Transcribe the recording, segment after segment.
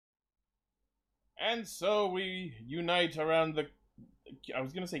And so we unite around I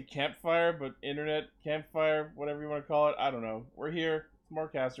was going to say campfire, but internet campfire, whatever you want to call it. I don't know. We're here. It's more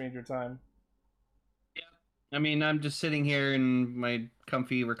Cast Ranger time. I mean, I'm just sitting here in my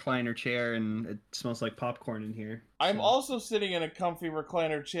comfy recliner chair, and it smells like popcorn in here. I'm So. also sitting in a comfy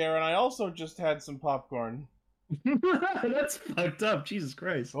recliner chair, and I also just had some popcorn. That's fucked up. Jesus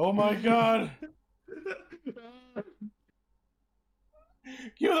Christ. Oh my god!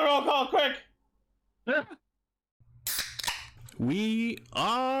 Cue the roll call, quick! We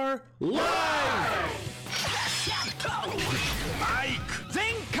are live! マイク全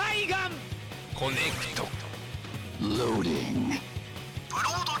海岸コネクト Loading. ブロ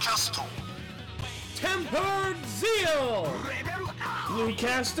ードキャスト Tempered Zeal! レベルアッ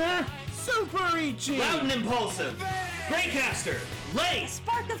Bluecaster, Super Ichi! Loud and impulsive. Greycaster. Lace.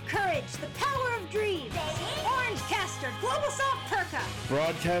 Spark of Courage, the Power of Dreams, Orange Caster, Global Soft Perka,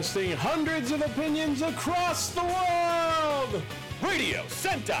 Broadcasting hundreds of opinions across the world! Radio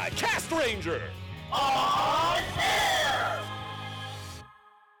Sentai Cast Ranger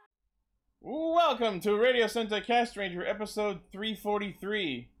Welcome to Radio Sentai Cast Ranger episode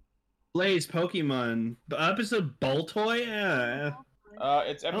 343. Blaze Pokemon. Episode Baltoy? Yeah.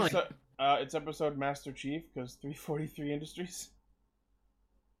 It's episode Master Chief, because 343 Industries.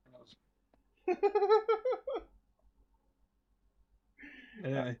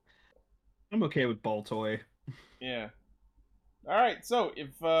 Yeah. I'm okay with Baltoy. Yeah. Alright, so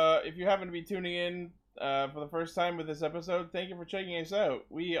if you happen to be tuning in for the first time with this episode, thank you for checking us out.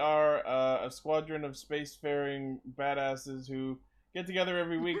 We are a squadron of spacefaring badasses who get together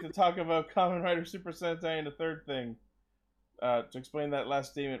every week to talk about Kamen Rider Super Sentai and a third thing. To explain that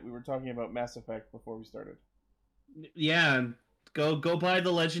last statement, we were talking about Mass Effect before we started. Yeah. Go buy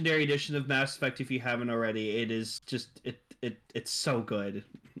the Legendary Edition of Mass Effect if you haven't already. It is just it's so good.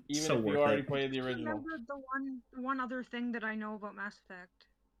 Even So if worth you already it. played the original. Remember the one other thing that I know about Mass Effect?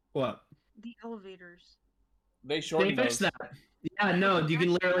 What? The elevators. They They shortened fixed those. that. Yeah, no, you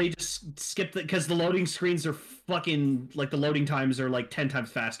can literally just skip the because the loading screens are fucking like the loading times are like 10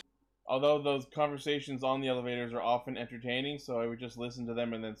 times faster. Although those conversations on the elevators are often entertaining, so I would just listen to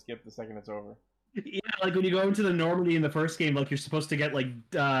them and then skip the second it's over. Yeah, like when you go into the Normandy in the first game, like you're supposed to get like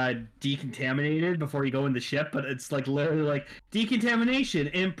decontaminated before you go in the ship, but it's like literally like decontamination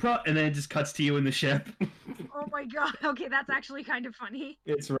and then it just cuts to you in the ship. Oh my god. Okay, that's actually kind of funny.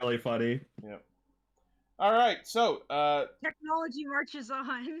 It's really funny. Yep. Alright, so, Technology marches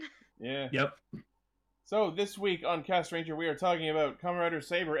on. yeah. Yep. So, this week on Cast Ranger, we are talking about Kamen Rider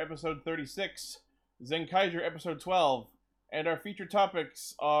Saber episode 36, Zenkaiger episode 12, and our featured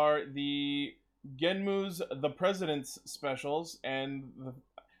topics are the Genmu's The President's specials, and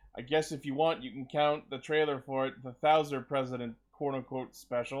I guess if you want, you can count the trailer for it, the Thouser President quote-unquote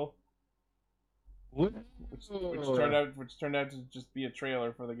special, which turned out to just be a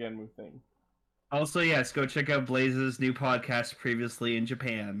trailer for the Genmu thing. Also, yes, go check out Blaze's new podcast, Previously in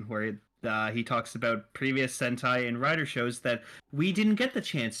Japan, where he talks about previous Sentai and Rider shows that we didn't get the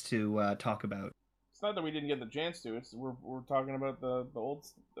chance to talk about. It's not that we didn't get the chance to. It's we're talking about the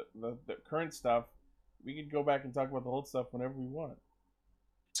current stuff. We could go back and talk about the old stuff whenever we want.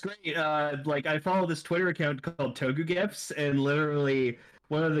 It's great. Like I follow this Twitter account called Togu Gifts, and literally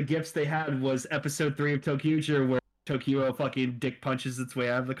one of the gifts they had was episode 3 of Tokyuger, where Tokyo fucking dick punches its way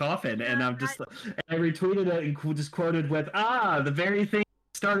out of the coffin, and I'm just I retweeted it and just quoted with the very thing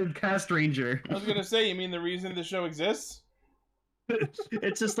that started Cast Ranger. I was gonna say, you mean the reason the show exists?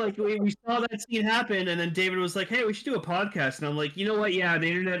 It's just like we saw that scene happen, and then David was like, "Hey, we should do a podcast," and I'm like, "You know what? Yeah, the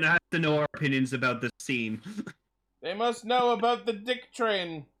internet has to know our opinions about this scene." They must know about the dick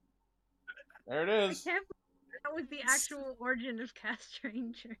train. There it I is. can't believe that was the actual origin of Cast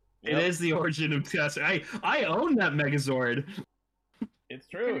Ranger. It is the origin of Cast. I own that Megazord. It's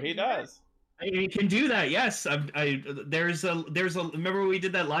true. He does. He can do that. Yes. There's a. Remember we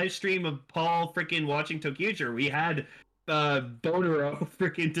did that live stream of Paul freaking watching Tokyuger. We had Bonero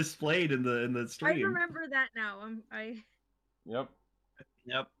freaking displayed in the stream. I remember that now. Yep.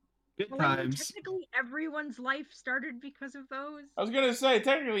 Yep. Good Well, I mean, times. technically, everyone's life started because of those. I was gonna say,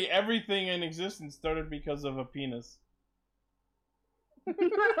 technically, everything in existence started because of a penis. No,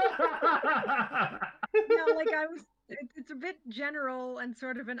 like it's a bit general and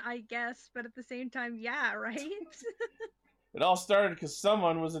sort of an I guess, but at the same time, yeah, right? It all started because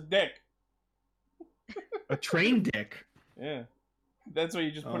someone was a dick. A train dick. Yeah. That's what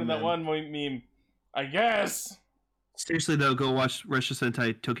you just put Oh, in that man. one meme. I guess. Seriously though, go watch Russia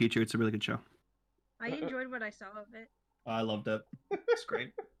Sentai Tokyuger. It's a really good show. I enjoyed what I saw of it. I loved it. It's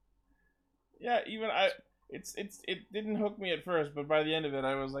great. Yeah, even it didn't hook me at first, but by the end of it,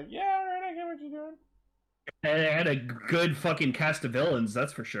 I was like, yeah, alright, I get what you're doing. And it had a good fucking cast of villains,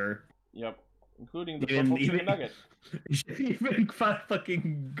 that's for sure. Yep, including the purple chicken nugget. Even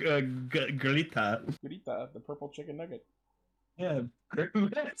fucking Grita. Grita, the purple chicken nugget. Yeah,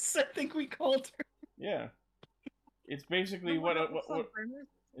 Grimace, I think we called her. Yeah, it's basically No, what it looks like Grimace.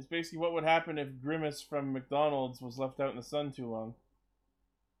 it's basically what would happen if Grimace from McDonald's was left out in the sun too long.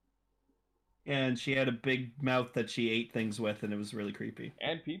 And she had a big mouth that she ate things with, and it was really creepy.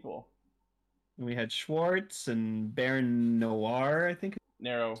 And people. And we had Schwartz and Baron Noir, I think.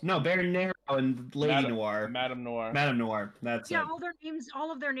 Narrow. No, Baron Narrow and Lady Noir. Madame Noir. Madame Noir. That's Yeah, it.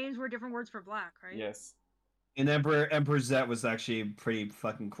 all of their names were different words for black, right? Yes. And Emperor Zet was actually pretty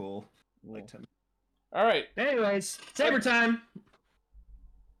fucking cool. Yeah. Liked him. All right. Anyways, saber time.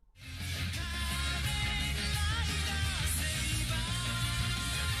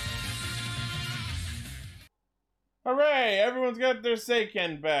 Hooray! Everyone's got their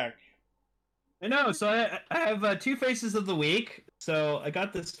Seiken back. I know. So I have two faces of the week. So I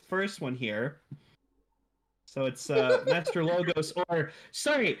got this first one here. So it's Master Logos, or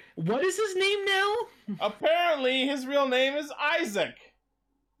sorry, what is his name now? Apparently, his real name is Isaac.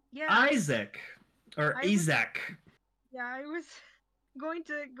 Yeah. Isaac, or I was- Isaac. Yeah, I was going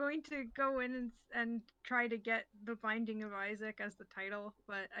to go in and try to get The Binding of Isaac as the title,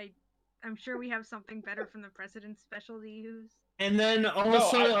 but I'm sure we have something better from the President's Special to use. And then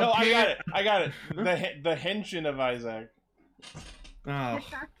also, I got it. I got it. The Henshin of Isaac. Oh.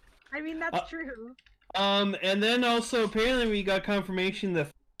 I mean, that's true. And then also apparently we got confirmation that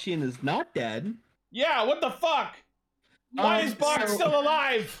Shin is not dead. Yeah, what the fuck? Why is Bach still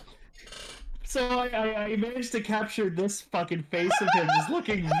alive? So I managed to capture this fucking face of him just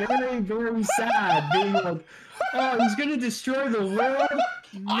looking very, very sad, being like, oh, he's gonna destroy the world?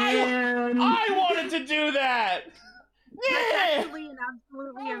 Man. I wanted to do that! That's Yeah! actually an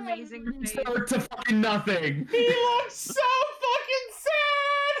absolutely amazing face. Start to fucking nothing. He looks so fucking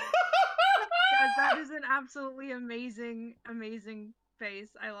sad! Guys, that is an absolutely amazing face.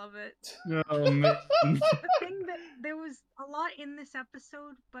 I love it. Oh, man. The thing that there was a lot in this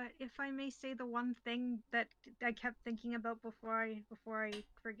episode, but if I may say the one thing that I kept thinking about before I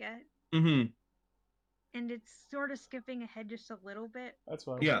forget, Mm-hmm. and it's sort of skipping ahead just a little bit. That's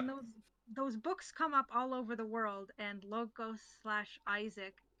fine. Yeah. When those books come up all over the world, and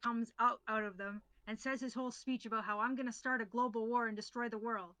Logos/Isaac comes out of them and says his whole speech about how I'm gonna start a global war and destroy the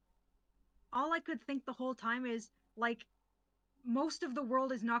world. All I could think the whole time is, like, most of the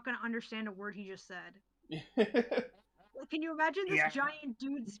world is not gonna understand a word he just said. Like, can you imagine this giant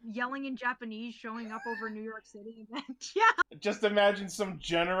dude yelling in Japanese showing up over New York City? Yeah. Just imagine some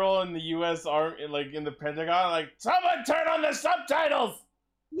general in the U.S. Army, like in the Pentagon, like, someone turn on the subtitles!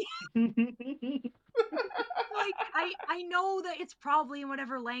 Like, I know that it's probably in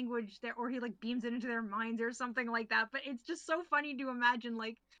whatever language that, or he like beams it into their minds or something like that, but it's just so funny to imagine,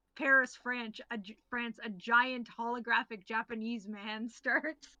 like, Paris, France, a giant holographic Japanese man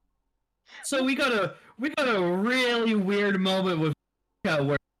starts. So we got a really weird moment with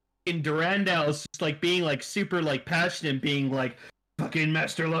where in Durandal is just like being like super like passionate, being like, fucking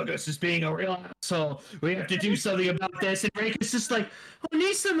Master Logos is being a real asshole. We have to do something about this. And Reika's just like, oh,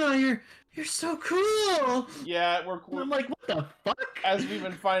 Nisama, you're so cool. Yeah, we're And cool. I'm like, what the fuck? As we've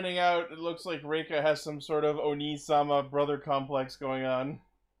been finding out, it looks like Reika has some sort of Oni-sama brother complex going on.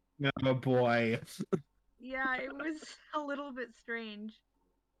 Oh boy. Yeah, it was a little bit strange.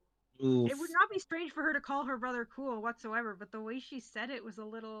 Oof. It would not be strange for her to call her brother cool whatsoever, but the way she said it was a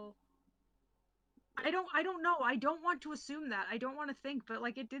little. I don't know. I don't want to assume that. I don't want to think, but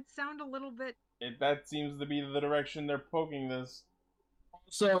like it did sound a little bit. That seems to be the direction they're poking this.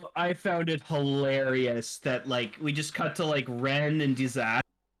 So I found it hilarious that like we just cut to like Ren and Disaster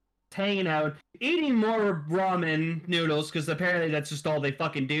hanging out, eating more ramen noodles because apparently that's just all they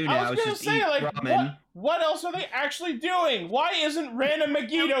fucking do now. I was gonna just say, eat like, ramen. what else are they actually doing? Why isn't Ren a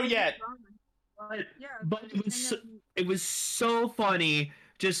Megiddo yet? Yeah, But just it was so funny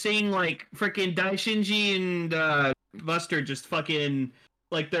just seeing like freaking Daishinji and Buster just fucking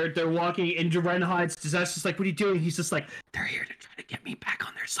like they're walking and Ren hides. Disaster's like, what are you doing? He's just like, they're here to try to get me back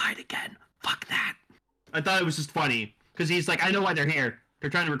on their side again. Fuck that. I thought it was just funny because he's like, I know why they're here. They're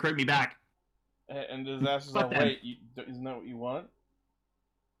trying to recruit me back. And Disaster's Fuck like, them. wait, isn't that what you want?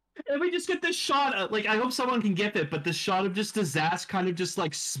 And we just get this shot of, like, I hope someone can get it, but this shot of just Disaster kind of just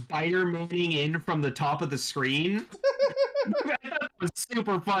like Spider-Maning in from the top of the screen. I thought it was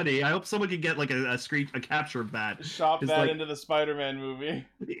super funny. I hope someone can get like a capture of that. Shop It's that like- into the Spider-Man movie.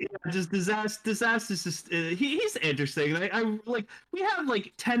 Yeah, just Disaster's just he's interesting. I like we have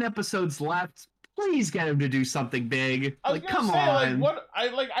like 10 episodes left. Please get him to do something big. I was Like, gonna come say, on.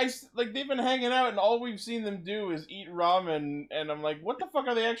 like they've been hanging out, and all we've seen them do is eat ramen, and I'm like, what the fuck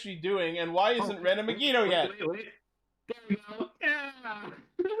are they actually doing? And why isn't Ren and Megiddo yet? Wait. There we go. Yeah.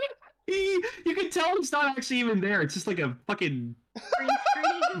 You can tell he's not actually even there. It's just like a fucking Green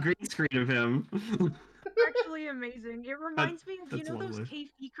screen. green screen of him. Actually amazing. It reminds me of, you that's know, those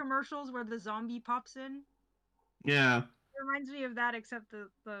lovely. KP commercials where the zombie pops in? Yeah. It reminds me of that, except the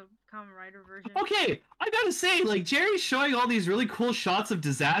Kamen Rider version. Okay, I gotta say, like, Jerry's showing all these really cool shots of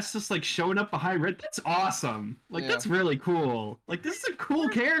disasters, like, showing up behind Red. That's awesome. Like, Yeah. that's really cool. Like, this is a cool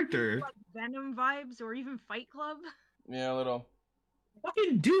character. Like Venom vibes, or even Fight Club. Yeah, a little.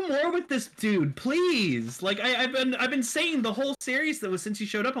 Fucking do more with this dude, please. Like, I've been saying the whole series that was since he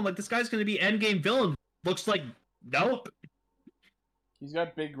showed up. I'm like, this guy's gonna be endgame villain. Looks like nope. He's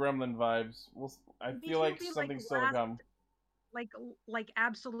got big gremlin vibes. I These feel will like be, something's still to come. Like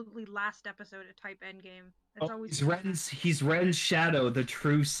absolutely last episode of type Endgame. It's always He's Ren's shadow, the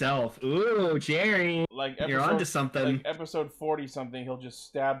true self. Ooh, Jerry, Like you're onto something. Like episode 40 something, he'll just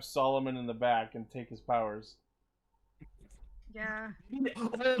stab Solomon in the back and take his powers. Yeah.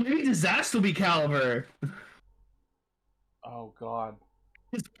 Oh, maybe Disaster will be Caliber. Oh god.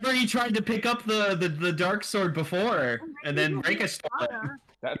 Where he tried to pick up the dark sword before, and then Reika stole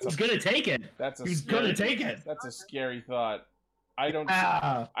it. He's gonna take it. He's gonna take it. That's a scary thought. I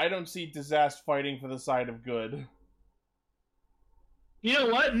don't see Disaster fighting for the side of good. You know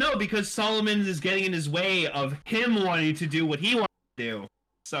what? No, because Solomon is getting in his way of him wanting to do what he wants to do.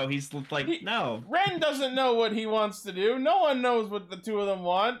 So he's like, no. Ren doesn't know what he wants to do. No one knows what the two of them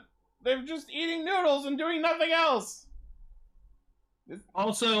want. They're just eating noodles and doing nothing else.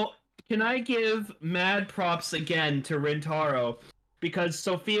 Also, can I give mad props again to Rintaro? Because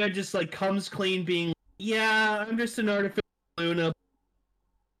Sophia just like comes clean being, yeah, I'm just an artificial Luna.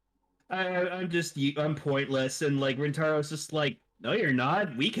 I'm pointless. And like Rintaro's just like, no, you're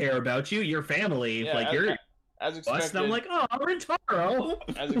not. We care about you. You're family. Yeah, like you're as expected. And I'm like, oh,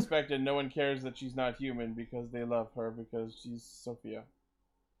 Rintaro. As expected, no one cares that she's not human because they love her because she's Sophia.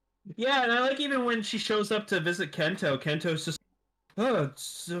 Yeah, and I like even when she shows up to visit Kento, Kento's just, oh, it's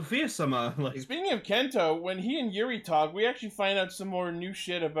Sophia-sama. Like, speaking of Kento, when he and Yuri talk, we actually find out some more new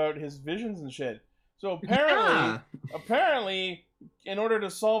shit about his visions and shit. So apparently, in order to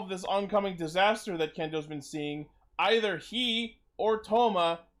solve this oncoming disaster that Kento's been seeing, either he or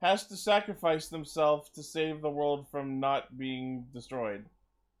Toma has to sacrifice themselves to save the world from not being destroyed.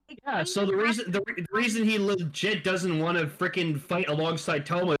 Yeah, so the reason he legit doesn't want to freaking fight alongside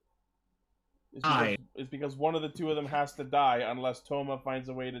Toma is because one of the two of them has to die unless Toma finds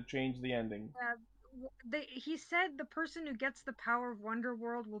a way to change the ending. He said the person who gets the power of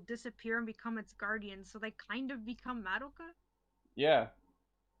Wonderworld will disappear and become its guardian, so they kind of become Madoka? Yeah.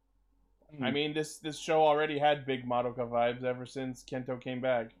 I mean, this show already had big Madoka vibes ever since Kento came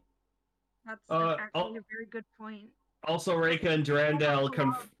back. That's actually a very good point. Also, Reika and Durandal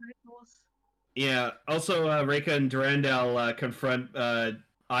Reika and Durandal confront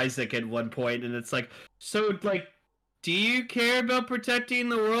Isaac at one point, and it's like, so, like, do you care about protecting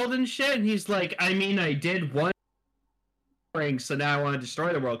the world and shit? And he's like, I mean, I did one thing, so now I want to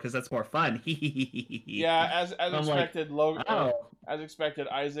destroy the world because that's more fun. Yeah, as expected, like, as expected,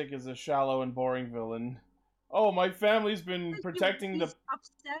 Isaac is a shallow and boring villain. Oh, my family's been protecting he's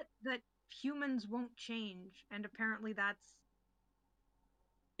upset that humans won't change, and apparently that's...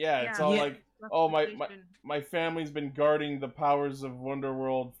 Yeah, it's all like, oh, my family's been guarding the powers of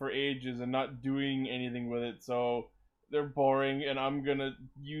Wonderworld for ages and not doing anything with it, so they're boring, and I'm gonna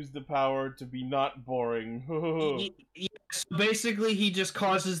use the power to be not boring. So basically, he just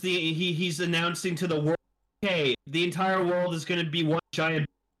causes he's announcing to the world, okay, the entire world is gonna be one giant.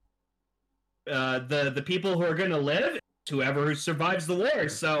 The people who are gonna live, whoever survives the war.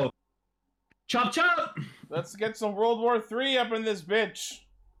 So, chop chop. Let's get some World War III up in this bitch.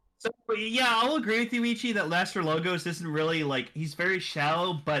 So yeah, I'll agree with you, Ichi, that Master Logos isn't really like, he's very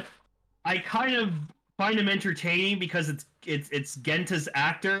shallow, but I kind of find him entertaining because it's Genta's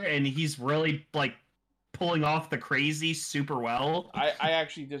actor and he's really like pulling off the crazy super well. I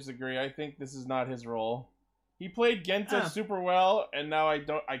actually disagree. I think this is not his role. He played Genta super well, and now I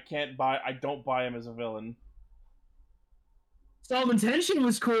don't buy him as a villain. Solomon Henshin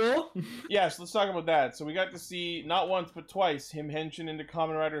was cool. Yes, let's talk about that. So we got to see, not once but twice, him henshin into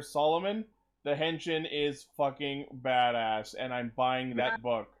Kamen Rider Solomon. The henshin is fucking badass, and I'm buying that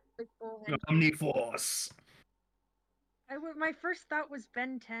book. Omniforce. My first thought was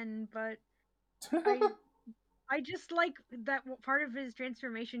Ben 10, but I just like that part of his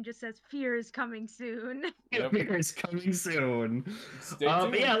transformation just says "Fear is coming soon." Yep. Fear is coming soon. Stay But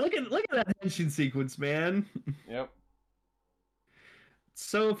tuned. yeah, look at that henshin sequence, man. Yep.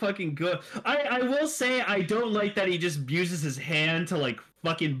 So fucking good. I will say I don't like that he just uses his hand to like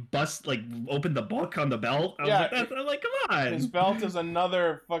fucking bust like open the book on the belt. I was Yeah, like, I'm like, come on. His belt is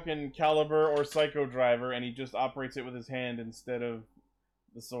another fucking Caliber or Psycho Driver, and he just operates it with his hand instead of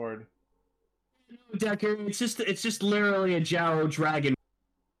the sword. Decker, it's just literally a Jaro dragon.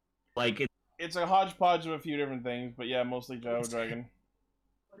 Like It's a hodgepodge of a few different things, but yeah, mostly Gyro Dragon.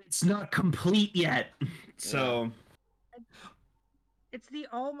 it's not complete yet. So It's the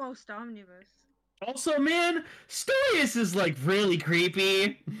almost omnibus. also, man, Storius is like really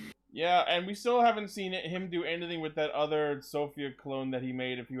creepy. Yeah, and we still haven't seen him do anything with that other Sophia clone that he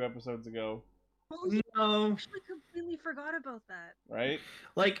made a few episodes ago, Oh, yeah, I No, actually completely forgot about that. right?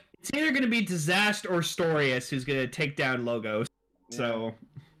 like it's either gonna be Disaster or Storius who's gonna take down Logos. So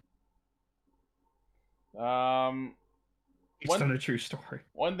One- based on a true story.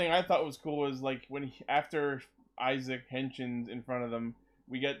 One thing I thought was cool was like when after Isaac henshins in front of them,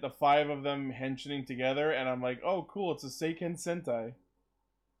 we get the 5 of them henshing together, and I'm like, oh, cool, it's a Seiken Sentai.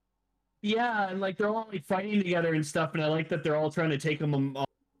 Yeah, and like they're all like fighting together and stuff, and I like that they're all trying to take them all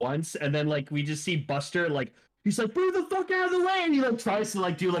once, and then like we just see Buster like he's like, "Move the fuck out of the way!" and he like tries to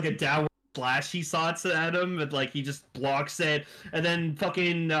like do like a downward slash he shots at him, but like he just blocks it, and then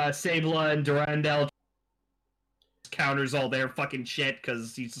fucking Sabla and Durandal counters all their fucking shit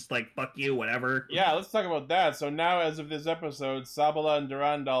because he's just like, "Fuck you, whatever." Yeah, let's talk about that. So now, as of this episode, Sabala and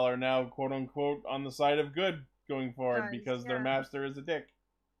Durandal are now quote unquote on the side of good going forward Guys, because their yeah. master is a dick.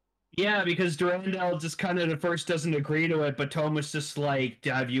 Yeah, because Durandal just kind of at first doesn't agree to it, but Thomas just like, do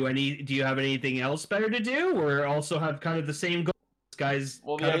you have anything else better to do, or also have kind of the same goal? This guy's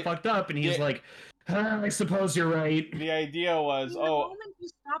Well, kind of fucked up, and he's like, I suppose you're right. The idea was, The moment he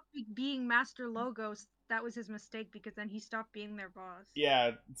stopped being Master Logos, that was his mistake because then he stopped being their boss.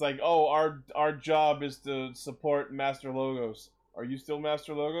 yeah, it's like, oh, our job is to support Master Logos. Are you still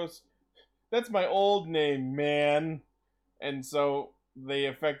Master Logos? That's my old name, man. And so they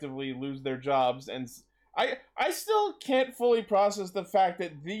effectively lose their jobs, and I still can't fully process the fact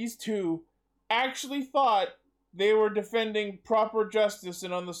that these two actually thought they were defending proper justice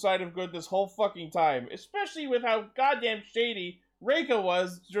and on the side of good this whole fucking time, especially with how goddamn shady Reika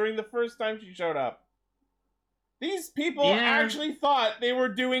was during the first time she showed up. These people actually thought they were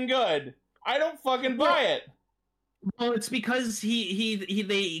doing good. I don't fucking buy it. Well, it's because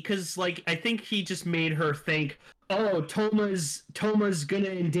because like I think he just made her think, oh, Toma's gonna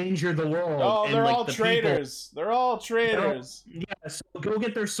endanger the world. Oh, and, they're like, all the traitors. They're all traitors. Yeah, so go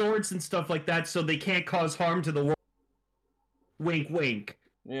get their swords and stuff like that so they can't cause harm to the world. Wink, wink.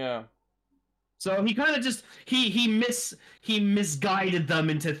 Yeah. So he kind of just he misguided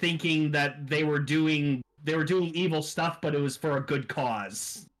them into thinking that they were doing evil stuff, but it was for a good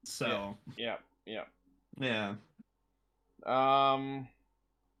cause. So Yeah. yeah. Are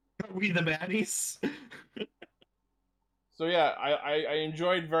we the baddies? So yeah, I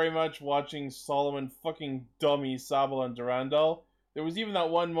enjoyed very much watching Solomon fucking dummy Sabala and Durandal. There was even that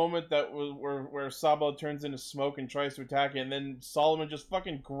one moment that was where Sabala turns into smoke and tries to attack it, and then Solomon just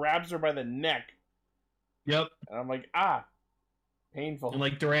fucking grabs her by the neck. Yep. And I'm like, painful. And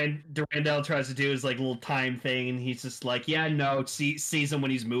like Durandal tries to do his like little time thing, and he's just like, yeah, no, sees him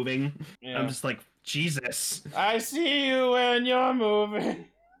when he's moving. Yeah. I'm just like, Jesus. I see you when you're moving.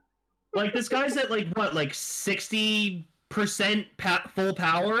 Like this guy's at like what, like 60% full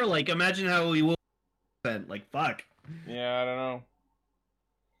power? Like imagine how he will. Like fuck. Yeah, I don't know.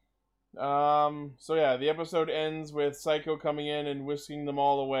 So yeah, the episode ends with Psycho coming in and whisking them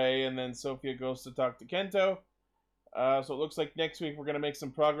all away, and then Sophia goes to talk to Kento. So it looks like next week we're gonna make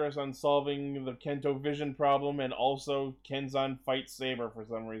some progress on solving the Kento vision problem, and also Kenzan fights Saber for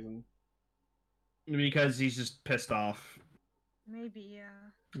some reason. Because he's just pissed off. Maybe,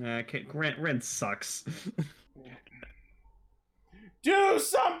 yeah. Ren sucks. Do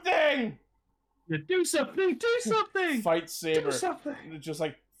something! Do something! Do something! Fight Saber. Do something! Just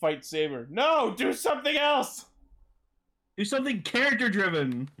like fight Saber. No, do something else! Do something character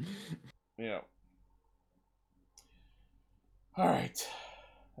driven! Yeah. Alright.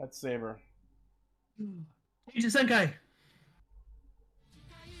 That's Saber. He's a Senkai!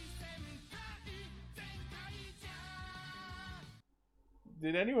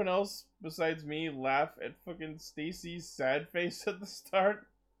 Did anyone else besides me laugh at fucking Stacy's sad face at the start?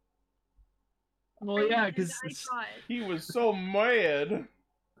 Well, yeah, because I saw it. He was so mad.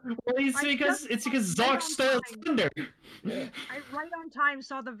 well, it's because Zoc stole its thunder. I right on time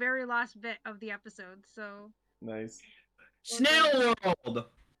saw the very last bit of the episode, so Nice. Snail World.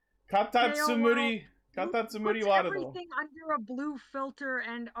 Katatsumuri Puts Watato. everything under a blue filter,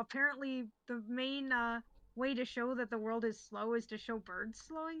 and apparently the main way to show that the world is slow is to show birds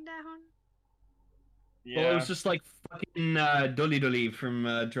slowing down. Well, it Yeah. was just like fucking Dolly Dolly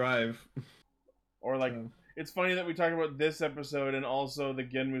from Drive. Or like, So. it's funny that we talk about this episode and also the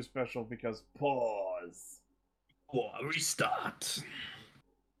Genmu special because pause. Oh, restart.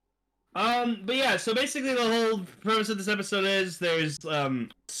 But yeah, so basically the whole premise of this episode is there's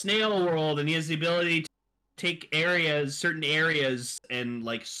Snail World, and he has the ability to take certain areas, and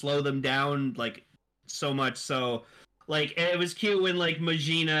like slow them down like so much. So like it was cute when like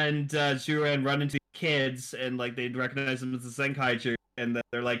Majina and Zuran run into kids, and like they'd recognize them as the Zenkaiger, and then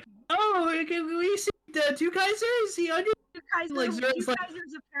they're like, "Oh, we see two Kaisers? He under." Kaiser, Like, Zuran's like-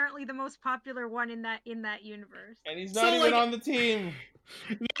 Kaiser's apparently the most popular one in that universe. And he's So, not even like- on the team.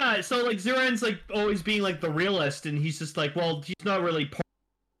 Yeah, so like Zuran's like always being like the realist, and he's just like, well, he's not really.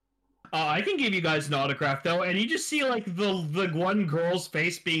 I can give you guys an autograph though, and you just see like the one girl's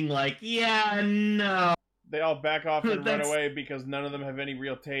face being like, yeah, no. They all back off and run That's- away because none of them have any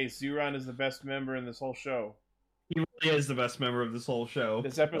real taste. Zuran is the best member in this whole show. He really is the best member of this whole show.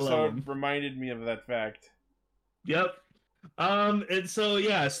 This I love episode him. reminded me of that fact. Yep. And so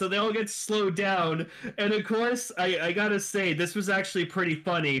yeah, so they all get slowed down, and of course, I gotta say this was actually pretty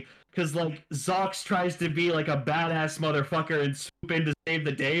funny because like Zox tries to be like a badass motherfucker and swoop in to save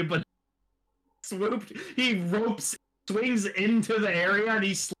the day, but he swings into the area and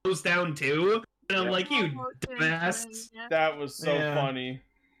he slows down too, and I'm Yeah. like, you Almost dumbass. instantly, yeah. That was so Yeah. funny.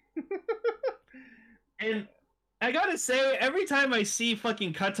 And I gotta say, every time I see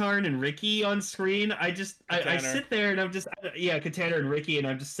fucking Katarn and Ricky on screen, I Katana. sit there and I'm just Katana and Ricky, and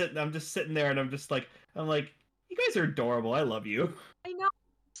I'm just sitting there and I'm like, you guys are adorable. I love you. I know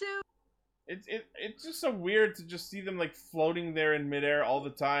too. It's just so weird to just see them like floating there in midair all the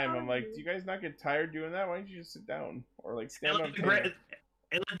time. I'm like, do you guys not get tired doing that? Why don't you just sit down or like stand And on like, a the table?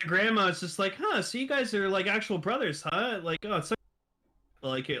 and like the grandma is just like, huh? So you guys are like actual brothers, huh? Like, oh, it's so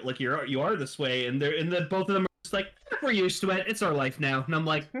you are this way, and then both of them are just like, we're used to it. It's our life now, and I'm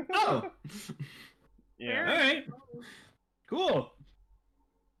like, oh, Yeah. all right, cool.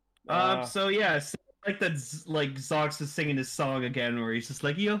 So yeah, so like that, like Zox is singing his song again, where he's just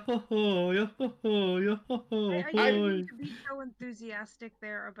like, yo ho ho, yo ho ho, yo ho ho. I ho. didn't need to be so enthusiastic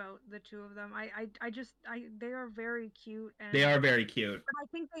there about the two of them. They are very cute, and They are very cute. But I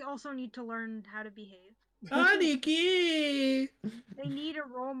think they also need to learn how to behave. Aniki. They need a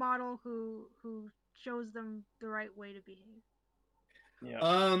role model who shows them the right way to behave. Yeah.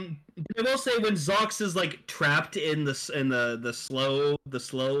 I will say when Zox is like trapped in the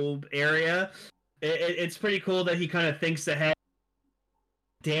slow area, it's pretty cool that he kind of thinks ahead,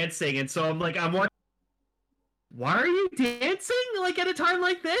 dancing, and so I'm watching. Why are you dancing like at a time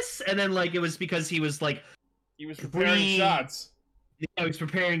like this? And then like it was because he was like, He was preparing shots. yeah, he was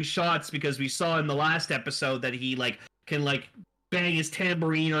preparing shots because we saw in the last episode that he like can like bang his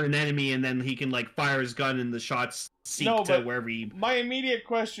tambourine on an enemy, and then he can like fire his gun and the shots seek No, to but wherever he. My immediate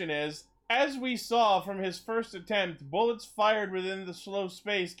question is, as we saw from his first attempt, bullets fired within the slow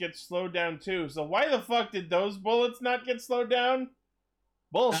space get slowed down too. So why the fuck did those bullets not get slowed down? I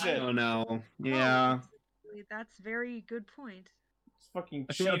Bullshit. don't know. Yeah. That's very good point. It's fucking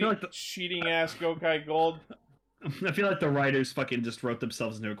I feel like the- cheating ass Gokai Gold. I feel like the writers fucking just wrote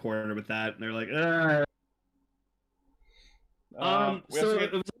themselves into a corner with that, and they're like, We also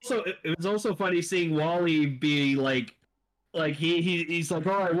So get- it was also funny seeing Wally be like he's like,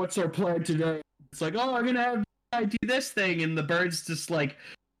 all right, what's our plan today? It's like, oh, I'm gonna have I do this thing, and the bird's just like,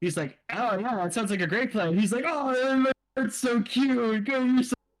 he's like, oh yeah, that sounds like a great plan. He's like, oh, it's so cute, you're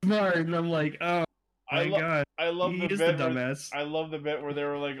so smart, and I'm like, oh my god, I love he the is the bit. Where, dumbass. I love the bit where they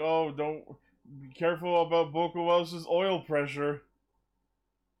were like, "Oh, don't be careful about Bokuwa's oil pressure."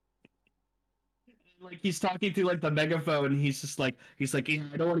 Like he's talking through like the megaphone. He's just like yeah,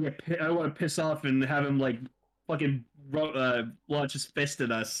 I don't want to piss off and have him like fucking launch his fist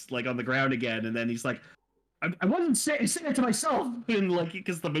at us like on the ground again. And then he's like, I wasn't saying it to myself, and like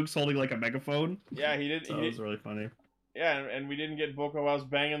because the Mook's holding like a megaphone. Yeah, he did. So it was really funny. Yeah, and we didn't get Bokuwa's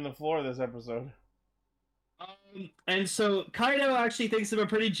banging the floor this episode. And so Kaido actually thinks of a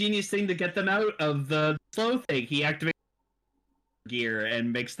pretty genius thing to get them out of the slow thing. He activates gear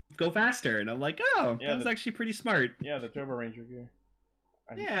and makes them go faster, and I'm like, oh, Yeah, that was actually pretty smart. Yeah, the Turbo Ranger gear.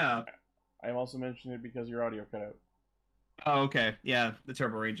 Yeah. I'm also mentioning it because your audio cut out. Oh, okay. Yeah, the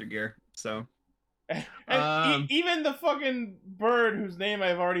Turbo Ranger gear. So. And even the fucking bird whose name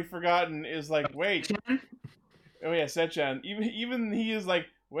I've already forgotten is like, wait. Oh yeah, Sechan. Even he is like,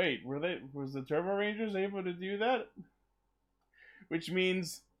 Wait, was the Turbo Rangers able to do that? Which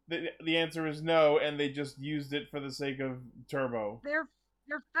means the answer is no, and they just used it for the sake of Turbo. They're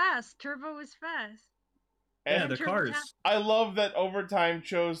fast. Turbo is fast. Yeah, And they're Turbo cars. Tap- I love that Overtime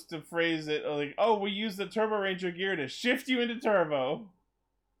chose to phrase it like, "Oh, we use the Turbo Ranger gear to shift you into Turbo."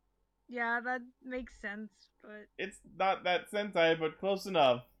 Yeah, that makes sense, but It's not that Sentai, but close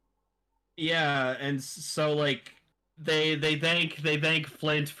enough. Yeah, and so like they thank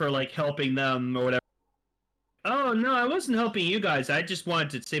Flint for like helping them or whatever. Oh no, I wasn't helping you guys. I just wanted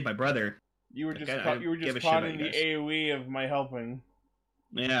to save my brother. You were Like, just I you were give just a shit caught about in you the guys. AOE of my helping.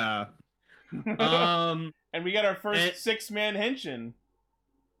 Yeah. And we got our first and- 6-man henshin.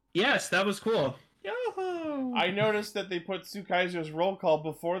 Yes, that was cool. Yo-ho! I noticed that they put Tsukaiser's roll call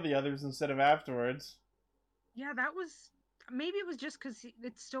before the others instead of afterwards. yeah, that was maybe it was just because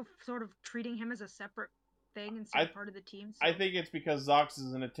it's still sort of treating him as a separate thing instead of part of the team. So. I think it's because Zox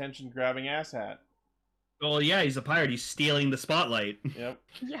is an attention-grabbing asshat. Well, yeah, he's a pirate. He's stealing the spotlight. Yep.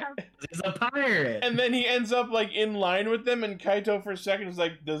 Yeah, He's a pirate. And then he ends up like in line with them, and Kaito for a second is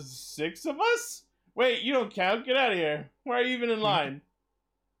like, "There's 6 of us? Wait, you don't count. Get out of here. Why are you even in line?"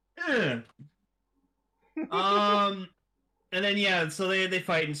 And then yeah, so they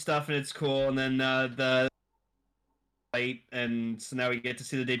fight and stuff, and it's cool. And then the fight, and so now we get to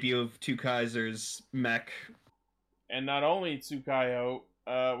see the debut of Two Kaiser's mech. And not only Tsukayo,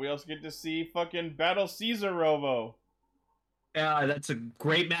 we also get to see fucking Battle Caesar Robo. Yeah, that's a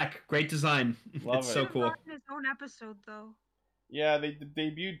great mech, great design. Love It's it. so Should've cool. gotten his own episode though. Yeah, they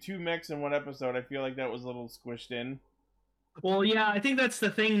debuted 2 mechs in one episode. I feel like that was a little squished in. Well, yeah, I think that's the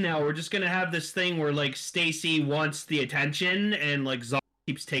thing now. We're just gonna have this thing where like Stacy wants the attention, and like Zod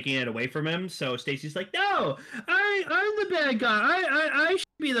keeps taking it away from him. So Stacy's like, "No, I'm the bad guy. I should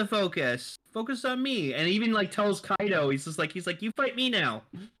be the focus. Focus on me." And even like tells Kaido, he's like, "You fight me now."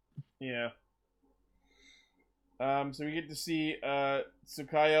 Yeah. So we get to see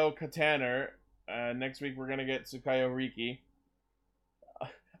Tsukayo Kataner. Next week we're gonna get Tsukayo Riki.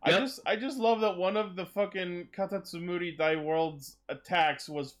 Yep. I just love that one of the fucking Katatsumuri Dai World's attacks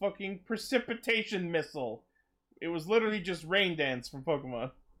was fucking Precipitation Missile. It was literally just Rain Dance from Pokemon.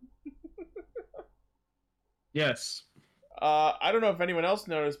 Yes. I don't know if anyone else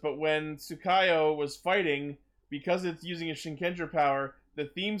noticed, but when Tsukayo was fighting, because it's using a Shinkenger power, the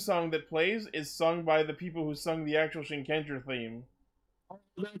theme song that plays is sung by the people who sung the actual Shinkenger theme.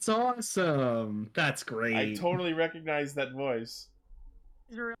 That's awesome. That's great. I totally recognize that voice.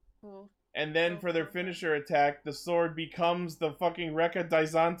 It's really cool. And then for their finisher attack, the sword becomes the fucking Rekka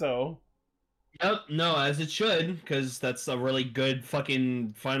Daisanto. Yep. No, as it should, because that's a really good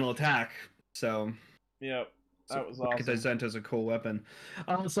fucking final attack. So. Yep, that was awesome. Because Zento's a cool weapon.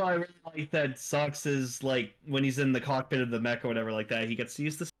 Also, I really like that Sox is like when he's in the cockpit of the mech or whatever like that, he gets to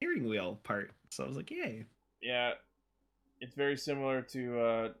use the steering wheel part. So I was like, yay. Yeah, it's very similar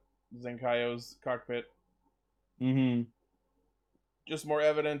to Zenkaio's cockpit. Mm-hmm. Just more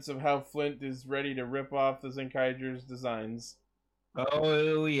evidence of how Flint is ready to rip off the Zenkaiger's designs.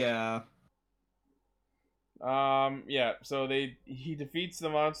 Oh yeah. Yeah, so he defeats the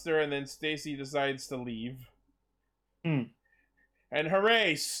monster, and then Stacy decides to leave. Hmm. And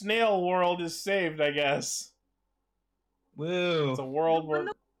hooray, Snail World is saved, I guess. Woo. It's a world where When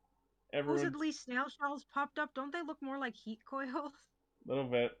the everyone... supposedly snail shells popped up, don't they look more like heat coils? A little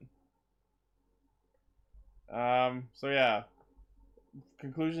bit. So yeah.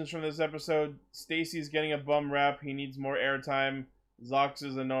 Conclusions from this episode. Stacy's getting a bum rap. He needs more airtime. Zox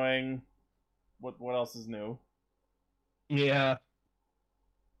is annoying. What else is new? Yeah.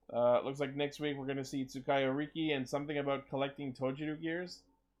 Looks like next week we're gonna see Tsukayo Riki and something about collecting Tojiru gears.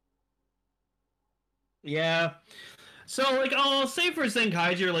 Yeah. So like I'll say for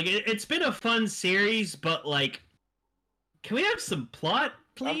Zenkaiger, like it's been a fun series, but like can we have some plot,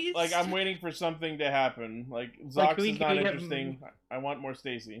 please? I'm waiting for something to happen. Like Zox Like, is not can we get- interesting. I want more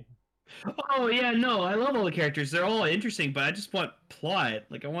Stacy. Oh yeah, no, I love all the characters. They're all interesting, but I just want plot.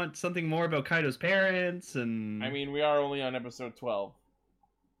 Like I want something more about Kaido's parents and I mean, we are only on episode 12.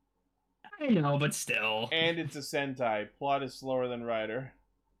 I know, but still. And it's a Sentai. Plot is slower than Rider.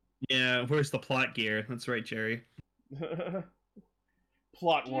 Yeah, where's the plot gear? That's right, Jerry.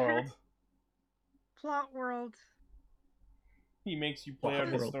 Plot Yeah. world. Plot world. He makes you play Plot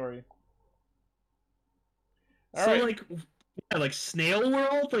out his world. story. So Alright. like yeah, like Snail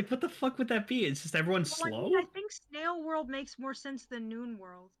World? Like what the fuck would that be? It's just everyone's Well, slow? I think Snail World makes more sense than Noon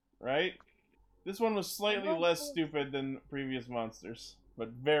World. Right? This one was slightly Well, less well- stupid than previous monsters, but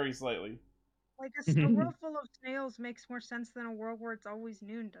very slightly. Like a world full of snails makes more sense than a world where it's always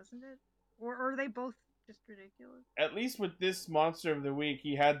noon, doesn't it? Or are they both just ridiculous. At least with this Monster of the Week,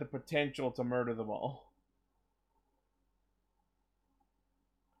 he had the potential to murder them all.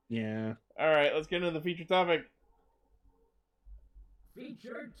 Yeah. Alright, let's get into the feature topic.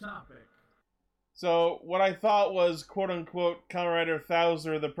 Featured topic. So, what I thought was quote-unquote Kamen Rider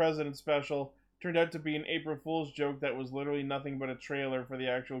Thouser the President special turned out to be an April Fool's joke that was literally nothing but a trailer for the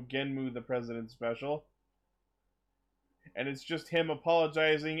actual Genmu the President special. And it's just him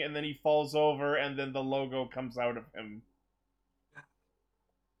apologizing, and then he falls over, and then the logo comes out of him.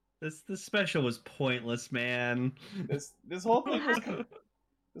 This special was pointless, man. This whole thing was...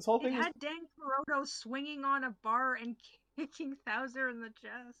 This whole It thing was... had Dan Kuroto swinging on a bar and kicking Thouser in the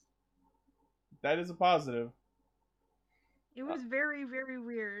chest. That is a positive. It was very, very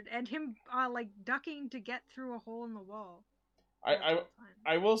weird. And him, like, ducking to get through a hole in the wall.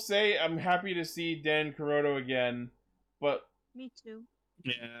 I will say I'm happy to see Dan Kuroto again, but... Me too.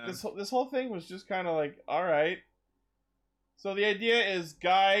 Yeah. This whole thing was just kind of like, alright. So the idea is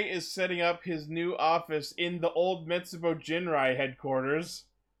Guy is setting up his new office in the old Metsubo Jinrai headquarters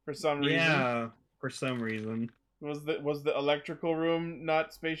for some reason. Yeah, for some reason. Was the electrical room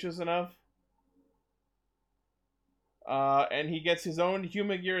not spacious enough? And he gets his own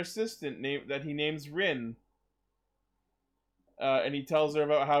Humagear assistant that he names Rin. And he tells her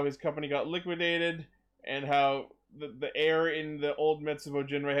about how his company got liquidated and how the air in the old Metsubo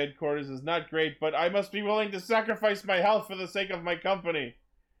Jinrai headquarters is not great, but I must be willing to sacrifice my health for the sake of my company.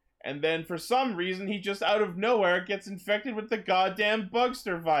 And then, for some reason, he just out of nowhere gets infected with the goddamn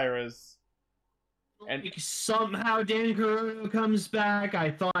Bugster virus. And like, somehow Dan Kuroto comes back.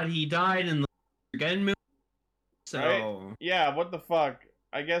 I thought he died in the Genmu. So right? Yeah, what the fuck?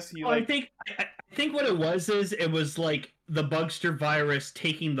 I guess he like... I think what it was like the Bugster virus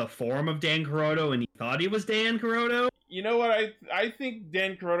taking the form of Dan Kuroto, and he thought he was Dan Kuroto. You know what? I think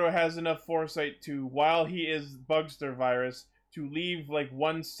Dan Kuroto has enough foresight to, while he is Bugster virus, to leave like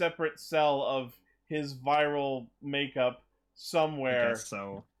one separate cell of his viral makeup somewhere. I guess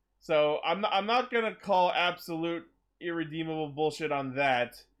so. So I'm not gonna call absolute irredeemable bullshit on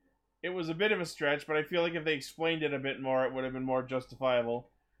that. It was a bit of a stretch, but I feel like if they explained it a bit more, it would have been more justifiable.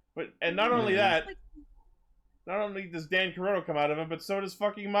 And not only that, not only does Dan Kuroto come out of him, but so does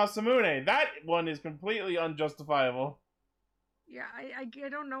fucking Masamune. That one is completely unjustifiable. Yeah, I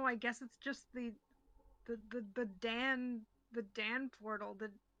don't know. I guess it's just the Dan portal. The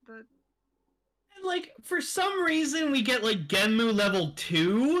And, like, for some reason, we get, like, Genmu level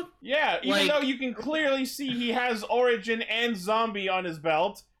 2? Yeah, even though you can clearly see he has Origin and Zombie on his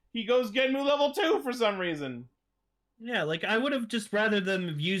belt, he goes Genmu level 2 for some reason. Yeah, like, I would have just rather them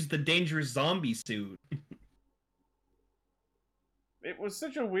have used the Dangerous Zombie suit. It was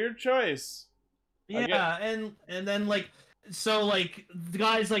such a weird choice. Yeah, and then, like, so, like, the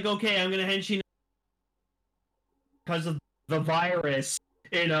guy's like, okay, I'm gonna henshin because of the virus.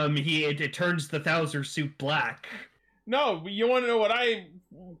 And it turns the Thouser suit black. No, but you want to know what I'm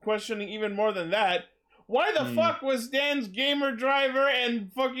questioning even more than that? Why the fuck was Dan's gamer driver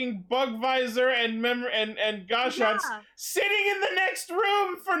and fucking bug visor and Goshots sitting in the next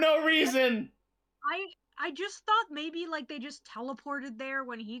room for no reason? I just thought maybe like they just teleported there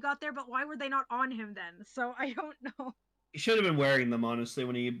when he got there, but why were they not on him then? So I don't know. He should have been wearing them, honestly,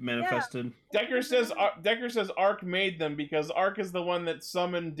 when he manifested. Yeah. Decker says Arc made them because Arc is the one that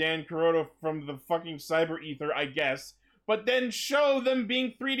summoned Dan Kuroto from the fucking cyber ether, I guess. But then show them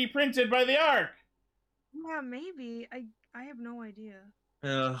being 3D printed by the Arc. Yeah, maybe. I have no idea.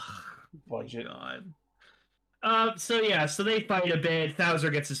 Ugh, budget. So they fight a bit.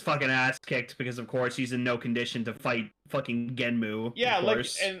 Thouser gets his fucking ass kicked because, of course, he's in no condition to fight fucking Genmu. Yeah, like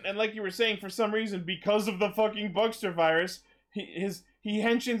and like you were saying, for some reason, because of the fucking Bugster virus, he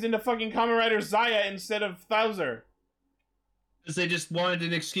henshins into fucking Kamen Rider Zaya instead of Thouser. Because they just wanted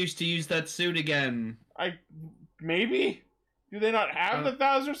an excuse to use that suit again. Maybe? Do they not have the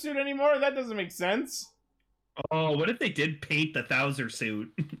Thouser suit anymore? That doesn't make sense. Oh, what if they did paint the Thouser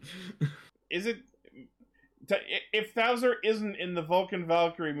suit? Is it... If Thouser isn't in the Vulcan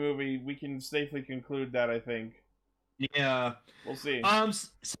Valkyrie movie, we can safely conclude that, I think. Yeah. We'll see.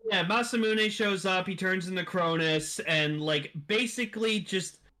 So yeah, Masamune shows up, he turns into Cronus, and, like, basically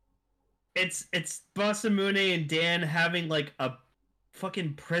just... It's Masamune and Dan having, like, a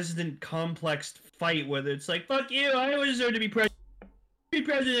fucking president complex fight where it's like, fuck you, I always deserve to be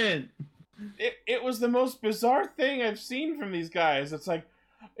president! It was the most bizarre thing I've seen from these guys. It's like,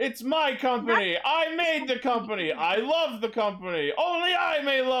 it's my company. I made the company. I love the company. Only I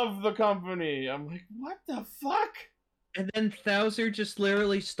may love the company. I'm like, what the fuck? And then Thouser just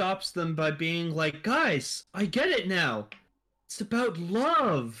literally stops them by being like, guys, I get it now. It's about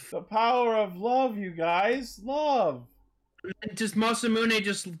love. The power of love, you guys. Love. And just Masamune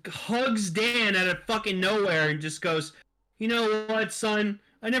just hugs Dan out of fucking nowhere and just goes, "You know what, son?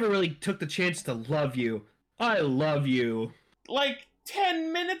 I never really took the chance to love you. I love you." Like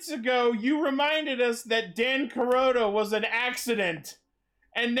 10 minutes ago, you reminded us that Dan Kuroda was an accident.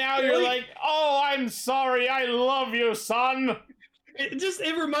 And now you're Really? like, oh, I'm sorry, I love you, son.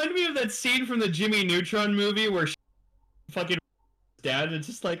 It reminded me of that scene from the Jimmy Neutron movie where fucking dad and it's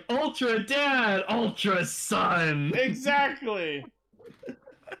just like, Ultra Dad, Ultra Son. Exactly.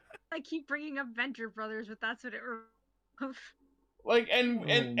 I keep bringing up Venture Brothers, but that's what it. Like, and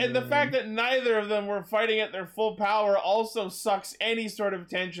the fact that neither of them were fighting at their full power also sucks any sort of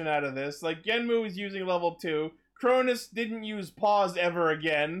tension out of this. Like, Genmu is using level 2. Cronus didn't use pause ever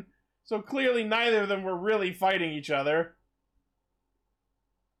again. So clearly neither of them were really fighting each other.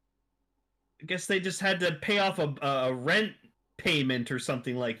 I guess they just had to pay off a rent payment or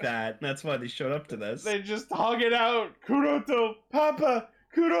something like that. And that's why they showed up to this. They just hug it out. Kuroto, Papa!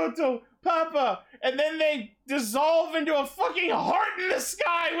 Kuroto, Papa! And then they dissolve into a fucking heart in the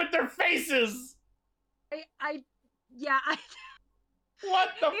sky with their faces! Yeah, What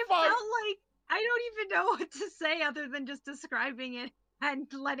the it fuck? felt like I don't even know what to say other than just describing it and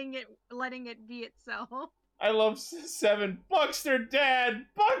letting it be itself. I love 7. Buckster Dad!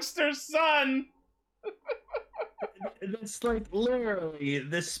 Buckster Son! It's like, literally,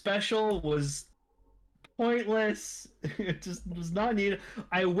 this special was pointless. It just was not needed.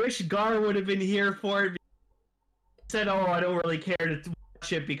 I wish Gar would have been here for it. He said, "Oh, I don't really care to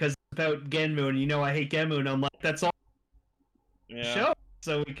watch it because it's about Genmu, and you know I hate Genmu," and I'm like, that's all show,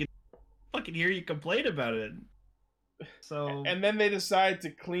 so we can fucking hear you complain about it. So And then they decide to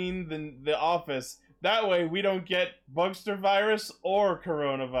clean the office. That way we don't get Bugster virus or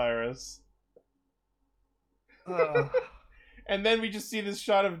coronavirus. And then we just see this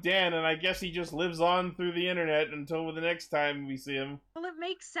shot of Dan, and I guess he just lives on through the internet until the next time we see him. Well, it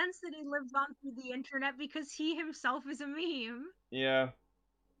makes sense that he lives on through the internet because he himself is a meme. Yeah.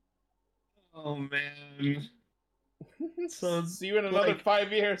 oh man. So See you in another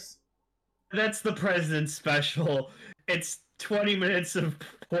 5 years. that's the president's special. It's 20 minutes of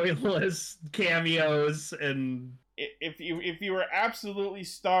pointless cameos and If you were absolutely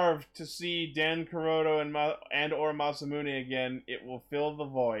starved to see Dan Kuroto and or Masamune again, it will fill the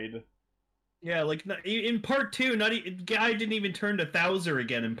void. yeah, like in part 2, guy didn't even turn to Thouser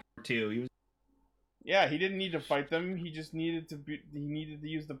again in part 2. He was Yeah, he didn't need to fight them. He just needed to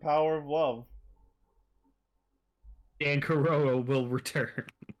use the power of love. Dan Kuroto will return.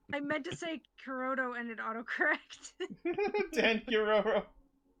 I meant to say Kuroto and it autocorrect. Dan Kiroro.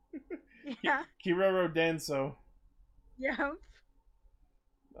 Yeah. Kiroro Danso. Yep.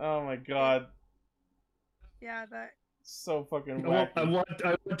 Oh my god. Yeah, that. So fucking I wacky.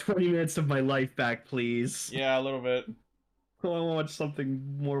 want 20 minutes of my life back, please. Yeah, a little bit. I want something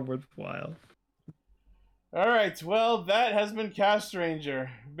more worthwhile. Alright, well, that has been Cast Ranger.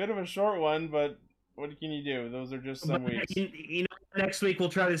 Bit of a short one, but what can you do? Those are just some But, weeks. you know, next week we'll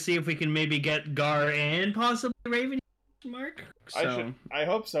try to see if we can maybe get Gar and possibly Raven. Mark. So. I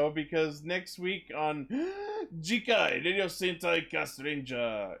hope so, because next week on Jikai Radio Sentai Cast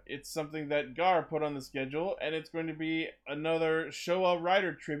Ranger, it's something that Gar put on the schedule, and it's going to be another Showa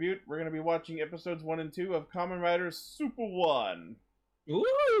Rider tribute. We're going to be watching episodes 1 and 2 of Kamen Rider Super 1.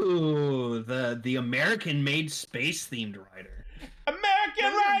 Ooh, the American-made space-themed rider.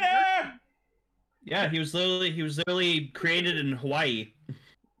 American Rider! Yeah, he was literally created in Hawaii.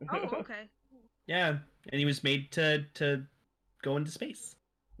 Oh, okay. Yeah, and he was made to go into space.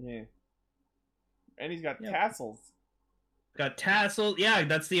 Yeah. And he's got Yep. tassels. Got tassel. Yeah,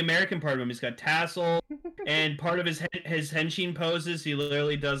 that's the American part of him. He's got tassel, and part of his henshin poses, he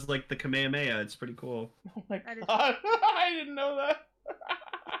literally does like the Kamehameha. It's pretty cool. Oh my That is- god, I didn't know that.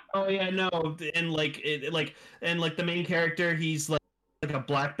 Oh yeah, no, and like the main character, he's like a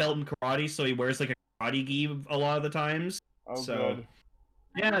black belt in karate, so he wears like a karate gi a lot of the times. Oh, So- good.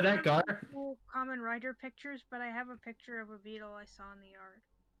 I Yeah, don't that have Gar. cool Kamen Rider pictures, but I have a picture of a beetle I saw in the yard.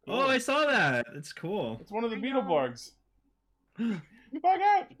 Oh, I saw that. It's cool. It's one of the I know. Beetleborgs. Bug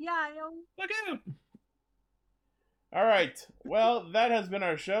out! Yeah, I know. Look out! Alright, well, that has been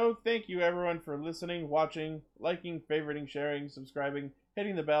our show. Thank you, everyone, for listening, watching, liking, favoriting, sharing, subscribing,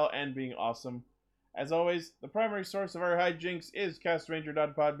 hitting the bell, and being awesome. As always, the primary source of our hijinks is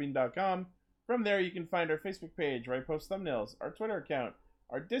castranger.podbean.com. From there, you can find our Facebook page, where I post thumbnails, our Twitter account,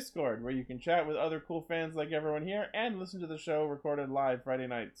 our Discord, where you can chat with other cool fans like everyone here, and listen to the show recorded live Friday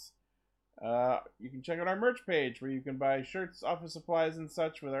nights. You can check out our merch page, where you can buy shirts, office supplies, and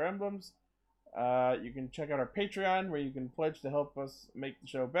such with our emblems. You can check out our Patreon, where you can pledge to help us make the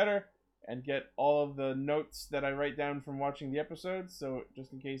show better and get all of the notes that I write down from watching the episodes, so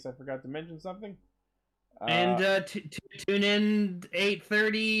just in case I forgot to mention something. And tune in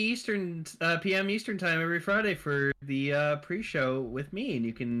 8:30 Eastern p.m. Eastern time every Friday for the pre-show with me, and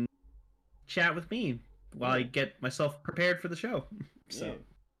you can chat with me while I get myself prepared for the show. So, yeah.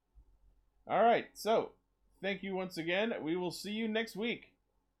 All right. So, thank you once again. We will see you next week.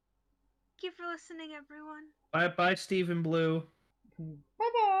 Thank you for listening, everyone. bye, Stephen Blue. Bye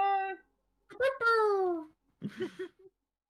bye.